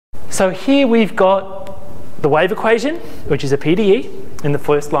So here we've got the wave equation, which is a PDE in the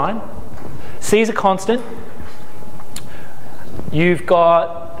first line. C is a constant. You've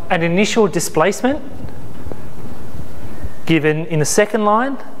got an initial displacement given in the second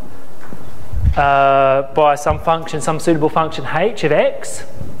line by some function, some suitable function h of x.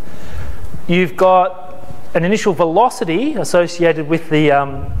 You've got an initial velocity associated with the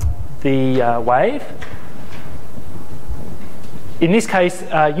wave. In this case,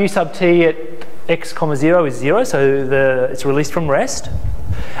 u sub t at x comma 0 is 0, so it's released from rest.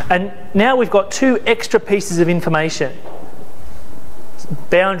 And now we've got two extra pieces of information.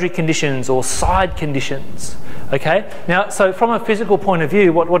 Boundary conditions or side conditions. Okay. Now, so from a physical point of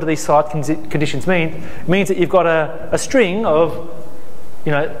view, what do these side conditions mean? It means that you've got a string of,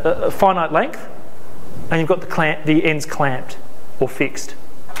 a finite length, and you've got the ends clamped or fixed,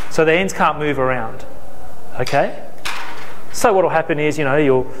 so the ends can't move around. Okay. So what will happen is,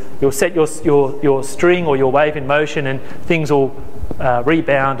 you'll set your string or your wave in motion, and things will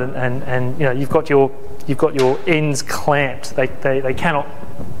rebound, and you've got your ends clamped. They cannot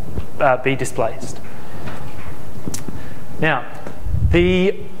be displaced. Now,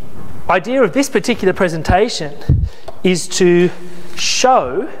 the idea of this particular presentation is to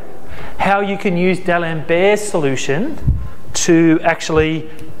show how you can use Dalembert solution to actually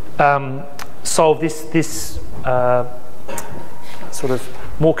solve this sort of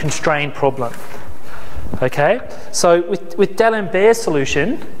more constrained problem. Okay, so with Dalembert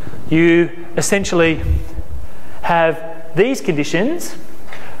solution, you essentially have these conditions,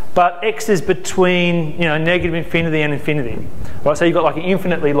 but x is between negative infinity and infinity. Right, so you've got like an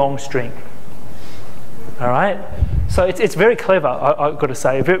infinitely long string. All right, so it's very clever. I've got to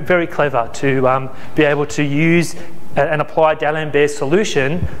say, very, very clever to be able to use and apply Dalembert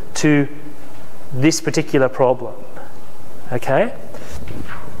solution to this particular problem. Okay.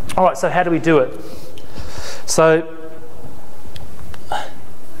 All right. So how do we do it? So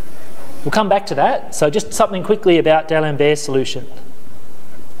we'll come back to that. So just something quickly about Dalembert solution.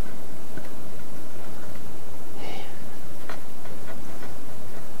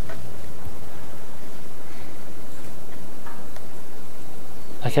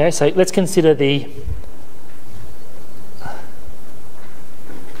 Okay, so let's consider the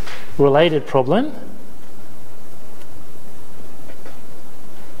related problem.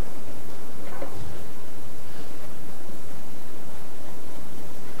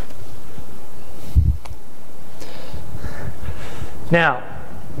 Now,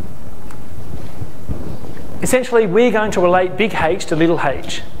 essentially we're going to relate big H to little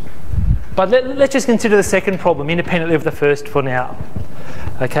h. But let's just consider the second problem independently of the first for now.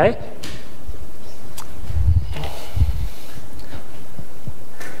 Okay?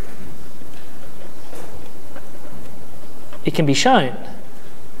 It can be shown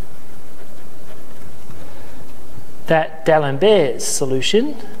that Dalembert's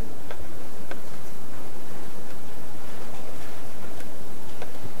solution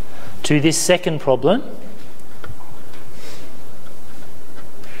to this second problem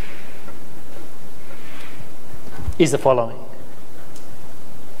is the following.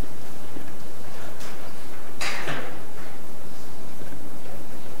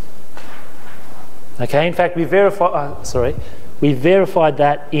 Okay, in fact, we verified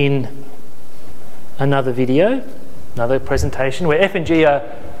that in another video, another presentation, where f and g are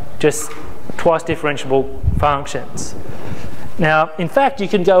just twice differentiable functions. Now, in fact, you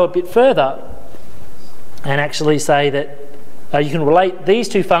can go a bit further and actually say that you can relate these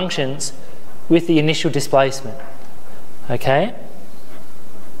two functions with the initial displacement. Okay?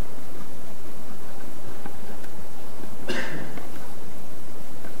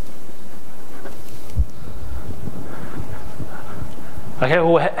 Okay,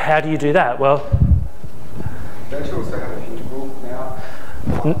 well, how do you do that? Well, don't you also have an integral now?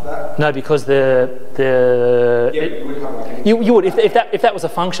 No, because you would have like an you would if that was a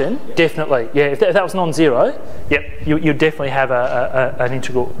function, yeah. Definitely, yeah. If that was non-zero, yep, you'd definitely have an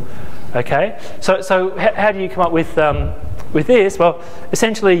integral. Okay, so how do you come up with this? Well,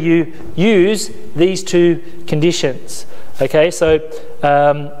 essentially you use these two conditions. Okay, so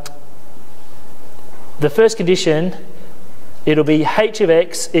the first condition, it'll be h of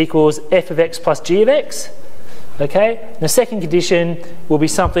x equals f of x plus g of x. Okay. The second condition will be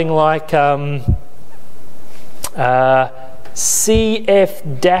something like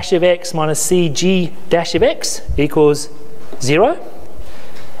cf dash of x minus cg dash of x equals 0.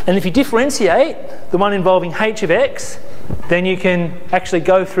 And if you differentiate the one involving h of x, then you can actually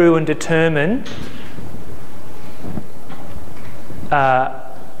go through and determine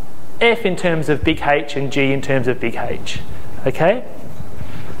f in terms of big H and g in terms of big H. Okay?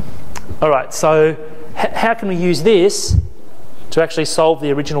 All right, so how can we use this to actually solve the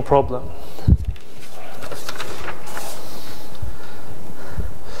original problem?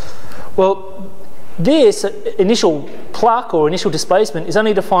 Well, this initial pluck or initial displacement is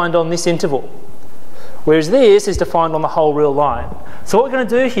only defined on this interval, whereas this is defined on the whole real line. So what we're going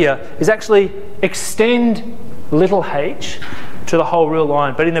to do here is actually extend little h to the whole real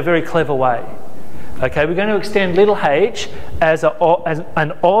line, but in a very clever way. Okay, we're going to extend little h as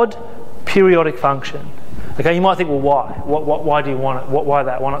an odd periodic function. Okay, you might think, well, why? Why do you want it? Why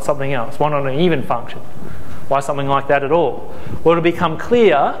that? Why not something else? Why not an even function? Why something like that at all? Well, it'll become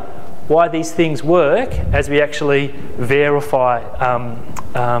clear why these things work as we actually verify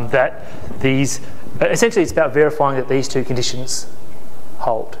that these... Essentially, it's about verifying that these two conditions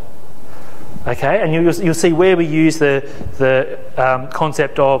hold. Okay, and you'll see where we use the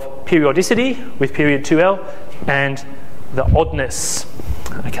concept of periodicity with period 2L and the oddness.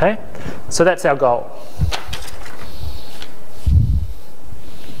 Okay, so that's our goal.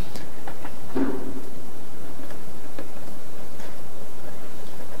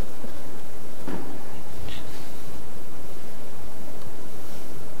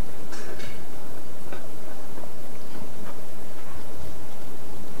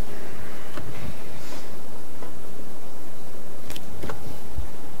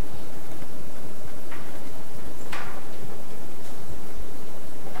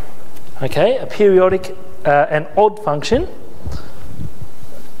 Okay, a periodic and odd function.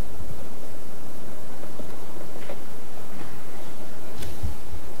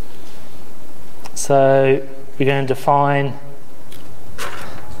 So we're going to define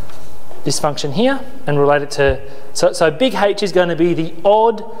this function here and relate it to... So big H is going to be the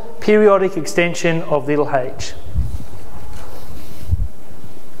odd periodic extension of little h.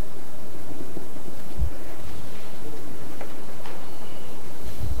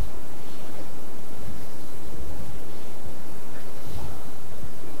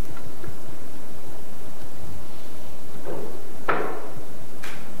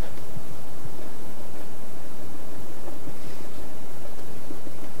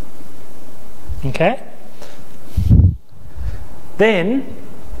 Okay. Then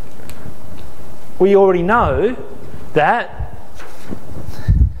we already know that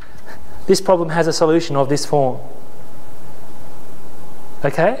this problem has a solution of this form.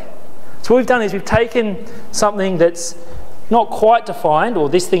 Okay? So what we've done is we've taken something that's not quite defined, or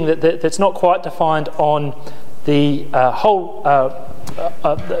this thing that's not quite defined on the whole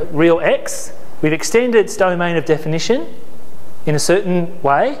the real x. We've extended its domain of definition in a certain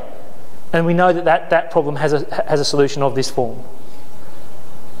way, and we know that problem has a solution of this form.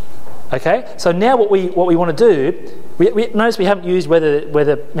 Okay, so now what we want to do, we notice we haven't used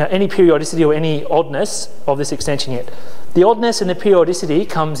whether any periodicity or any oddness of this extension yet. The oddness and the periodicity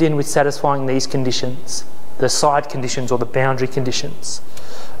comes in with satisfying these conditions, the side conditions or the boundary conditions.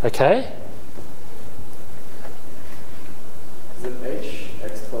 Okay. Is it h,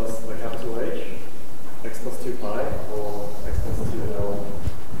 x plus the capital H, x plus 2 pi, or x plus 2l?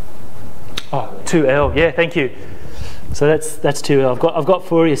 Oh, 2L, yeah, thank you. So that's 2L. I've got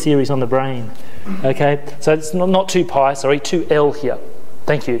Fourier series on the brain. Okay, so it's not 2 pi, sorry, 2L here.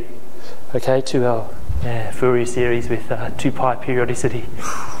 Thank you. Okay, 2L. Yeah, Fourier series with 2 pi periodicity.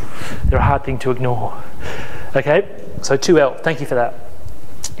 They're a hard thing to ignore. Okay, so 2L, thank you for that.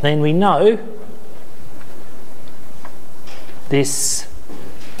 Then we know this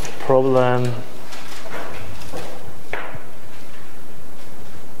problem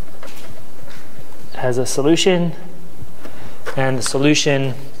has a solution, and the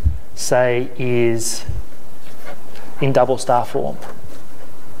solution, say, is in double star form.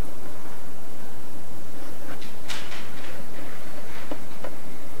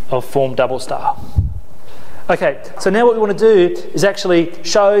 Of form double star. Okay, so now what we want to do is actually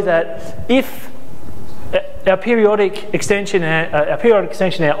show that if our periodic extension, our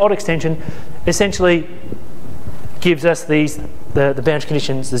odd extension, essentially gives us the boundary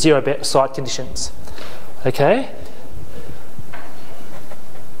conditions, the zero side conditions. Okay.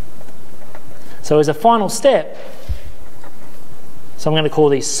 So as a final step, so I'm going to call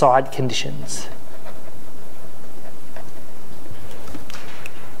these side conditions.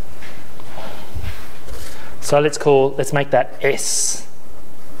 So let's make that S.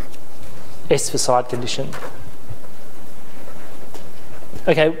 S for side condition.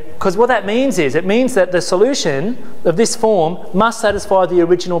 Okay, because what that means is, it means that the solution of this form must satisfy the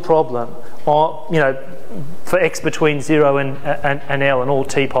original problem, or, for x between 0 and L and all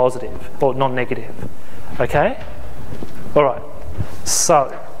t positive, or non-negative. Okay? All right.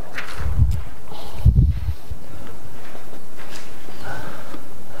 So,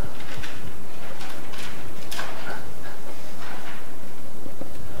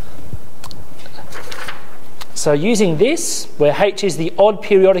 So using this, where h is the odd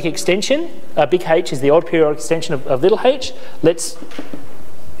periodic extension, big H is the odd periodic extension of little h, let's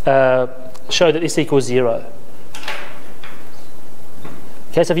show that this equals 0.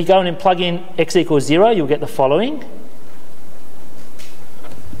 Okay, so if you go in and plug in x equals 0, you'll get the following.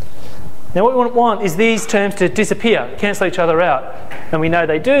 Now what we want is these terms to disappear, cancel each other out. And we know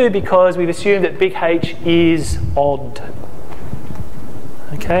they do because we've assumed that big H is odd.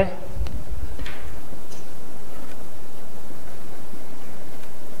 Okay?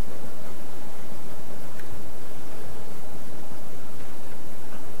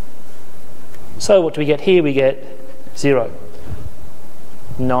 So what do we get here? We get 0.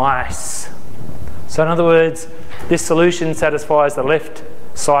 Nice. So in other words, this solution satisfies the left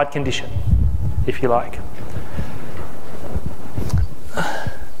side condition, if you like.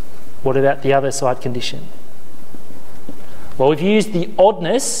 What about the other side condition? Well, we've used the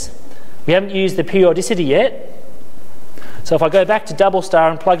oddness. We haven't used the periodicity yet. So if I go back to double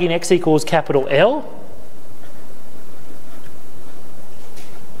star and plug in x equals capital L,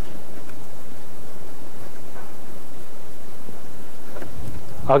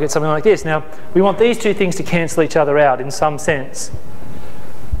 I'll get something like this. Now, we want these two things to cancel each other out in some sense.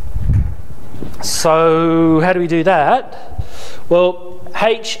 So how do we do that? Well,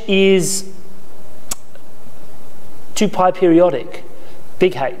 H is 2 pi periodic,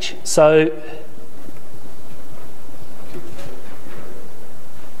 big H. So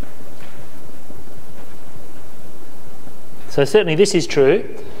certainly this is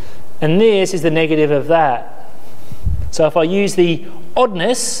true, and this is the negative of that. So if I use the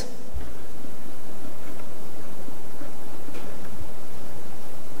oddness,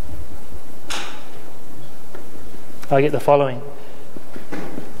 I get the following.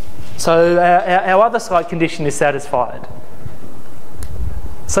 So our other side condition is satisfied.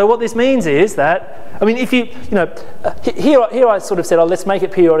 So what this means is that, I mean, if here I sort of said, oh, let's make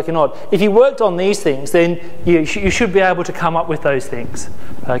it periodic and odd. If you worked on these things, then you should be able to come up with those things.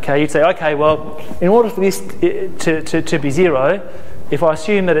 Okay, you'd say, okay, well, in order for this to be 0, if I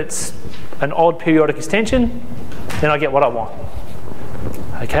assume that it's an odd periodic extension, then I get what I want.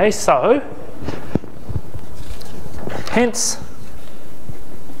 Okay, so hence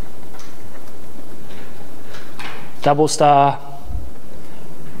double star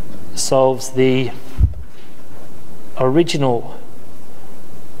solves the original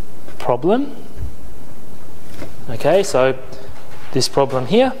problem. Okay, so this problem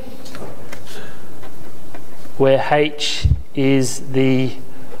here, where H is the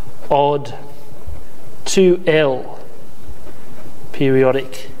odd 2L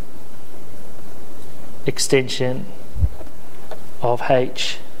periodic extension of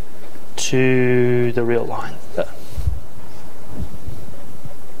H to the real line.